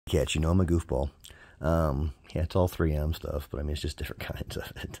catch. You know I'm a goofball. Yeah, it's all 3M stuff, but I mean, it's just different kinds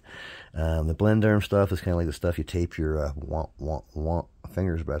of it. The Blenderm stuff is kind of like the stuff you tape your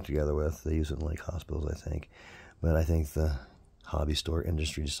fingers back together with. They use it in like hospitals, I think. But I think the hobby store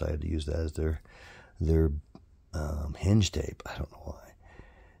industry decided to use that as their hinge tape. I don't know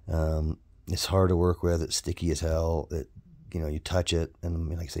why. It's hard to work with. It's sticky as hell. You touch it,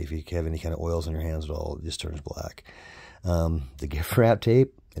 and like say if you have any kind of oils on your hands at all, it just turns black. The gift wrap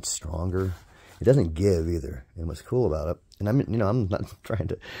tape, it's stronger. It doesn't give either. And what's cool about it, and I'm not trying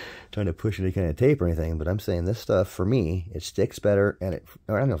to push any kind of tape or anything, but I'm saying this stuff for me, it sticks better, and I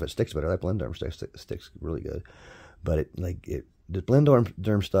don't know if it sticks better. That Blenderm sticks really good, but the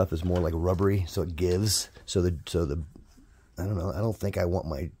Blenderm stuff is more like rubbery, so it gives. So the I don't know. I don't think I want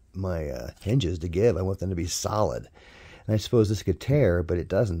my hinges to give. I want them to be solid. And I suppose this could tear, but it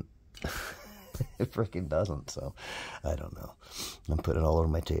doesn't. It freaking doesn't. So I don't know. I'm putting it all over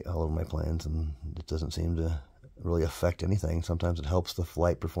my planes, and it doesn't seem to really affect anything. Sometimes it helps the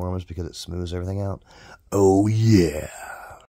flight performance because it smooths everything out. Oh yeah.